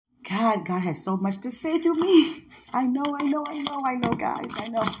God has so much to say to me. I know, guys. I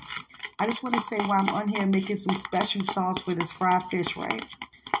know. I just want to say while I'm on here making some special sauce for this fried fish, right?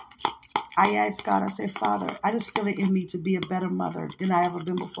 I asked God, I said, Father, I just feel it in me to be a better mother than I ever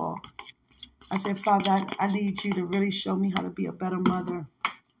been before. I said, Father, I need you to really show me how to be a better mother.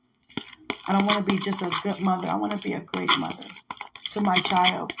 I don't want to be just a good mother. I want to be a great mother to my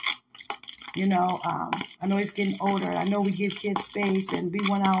child. I know he's getting older. I know we give kids space and we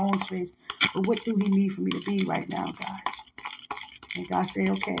want our own space. But what do he need for me to be right now, God? And God said,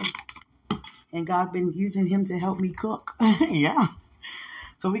 okay. And God been using him to help me cook. Yeah.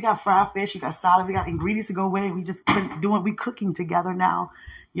 So we got fried fish, we got salad, we got ingredients to go with it. We cooking together now,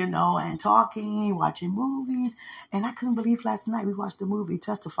 and talking, watching movies. And I couldn't believe last night we watched the movie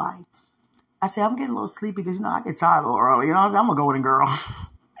Testifying. I said, I'm getting a little sleepy because, I get tired a little early. I said, I'm a golden girl.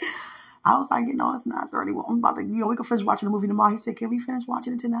 I was like, it's 9:30. Well, I'm about to, we can finish watching the movie tomorrow. He said, can we finish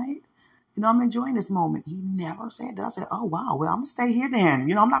watching it tonight? I'm enjoying this moment. He never said that. I said, oh, wow. Well, I'm going to stay here then.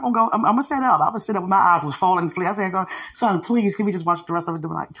 I'm not going to go. I'm going to set up. I was sit up with my eyes was falling asleep. I said, son, please, can we just watch the rest of it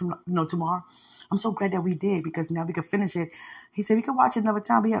tomorrow? I'm so glad that we did because now we can finish it. He said, we can watch it another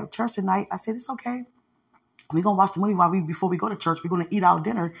time. We have church tonight. I said, it's okay. We're going to watch the movie before we go to church. We're going to eat our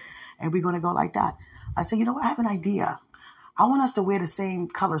dinner and we're going to go like that. I said, I have an idea. I want us to wear the same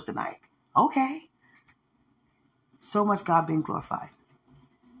colors tonight. Okay. So much God being glorified.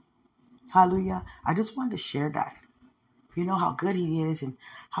 Hallelujah. I just wanted to share that. How good he is and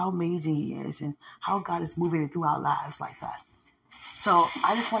how amazing he is and how God is moving through our lives like that. So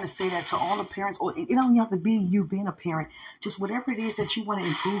I just want to say that to all the parents, or it don't have to be you being a parent, just whatever it is that you want to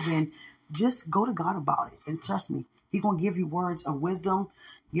improve in, just go to God about it. And trust me, he's going to give you words of wisdom,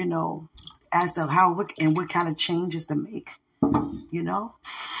 as to how and what kind of changes to make,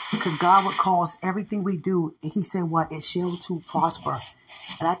 because God would cause everything we do. And he said, what? It shall to prosper.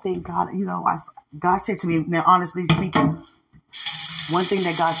 And I think God, God said to me, now honestly speaking, one thing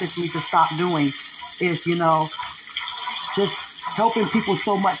that God said to me to stop doing is, just helping people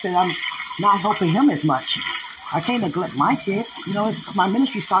so much that I'm not helping him as much. I can't neglect my kid. My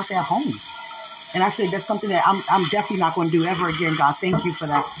ministry starts at home. And I said, that's something that I'm definitely not going to do ever again. God, thank you for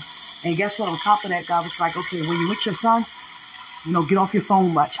that. And guess what? On top of that, God was like, okay, when you're with your son, get off your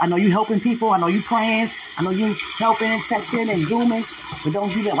phone much. I know you helping people. I know you praying. I know you helping and texting and zooming. But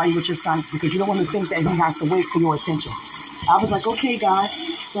don't do that while you're with your son because you don't want to think that he has to wait for your attention. I was like, okay, God.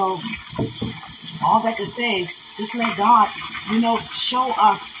 So all that to say, just let God, show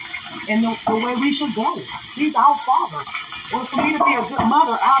us in the way we should go. He's our Father. Well, for me to be a good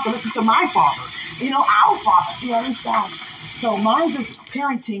mother, I have to listen to my Father. Our Father. You understand? So mine's is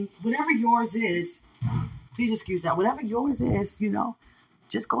parenting. Whatever yours is, please excuse that. Whatever yours is,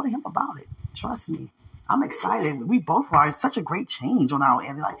 just go to him about it. Trust me. I'm excited. We both are. It's such a great change on our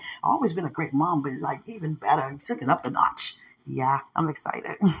end. Like, I've always been a great mom, but even better. We took it up a notch. Yeah, I'm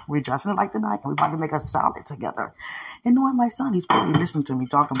excited. We're dressing it like tonight, and we're about to make a salad together. And knowing my son, he's probably listening to me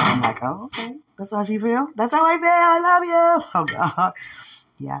talking about it. I'm like, oh, okay. That's how she feel? That's how I feel. I love you. Oh, God.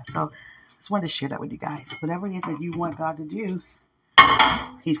 Yeah, so just wanted to share that with you guys. Whatever it is that you want God to do,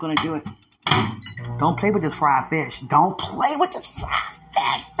 he's going to do it. Don't play with this fried fish. Don't play with this fried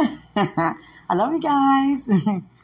fish. I love you guys.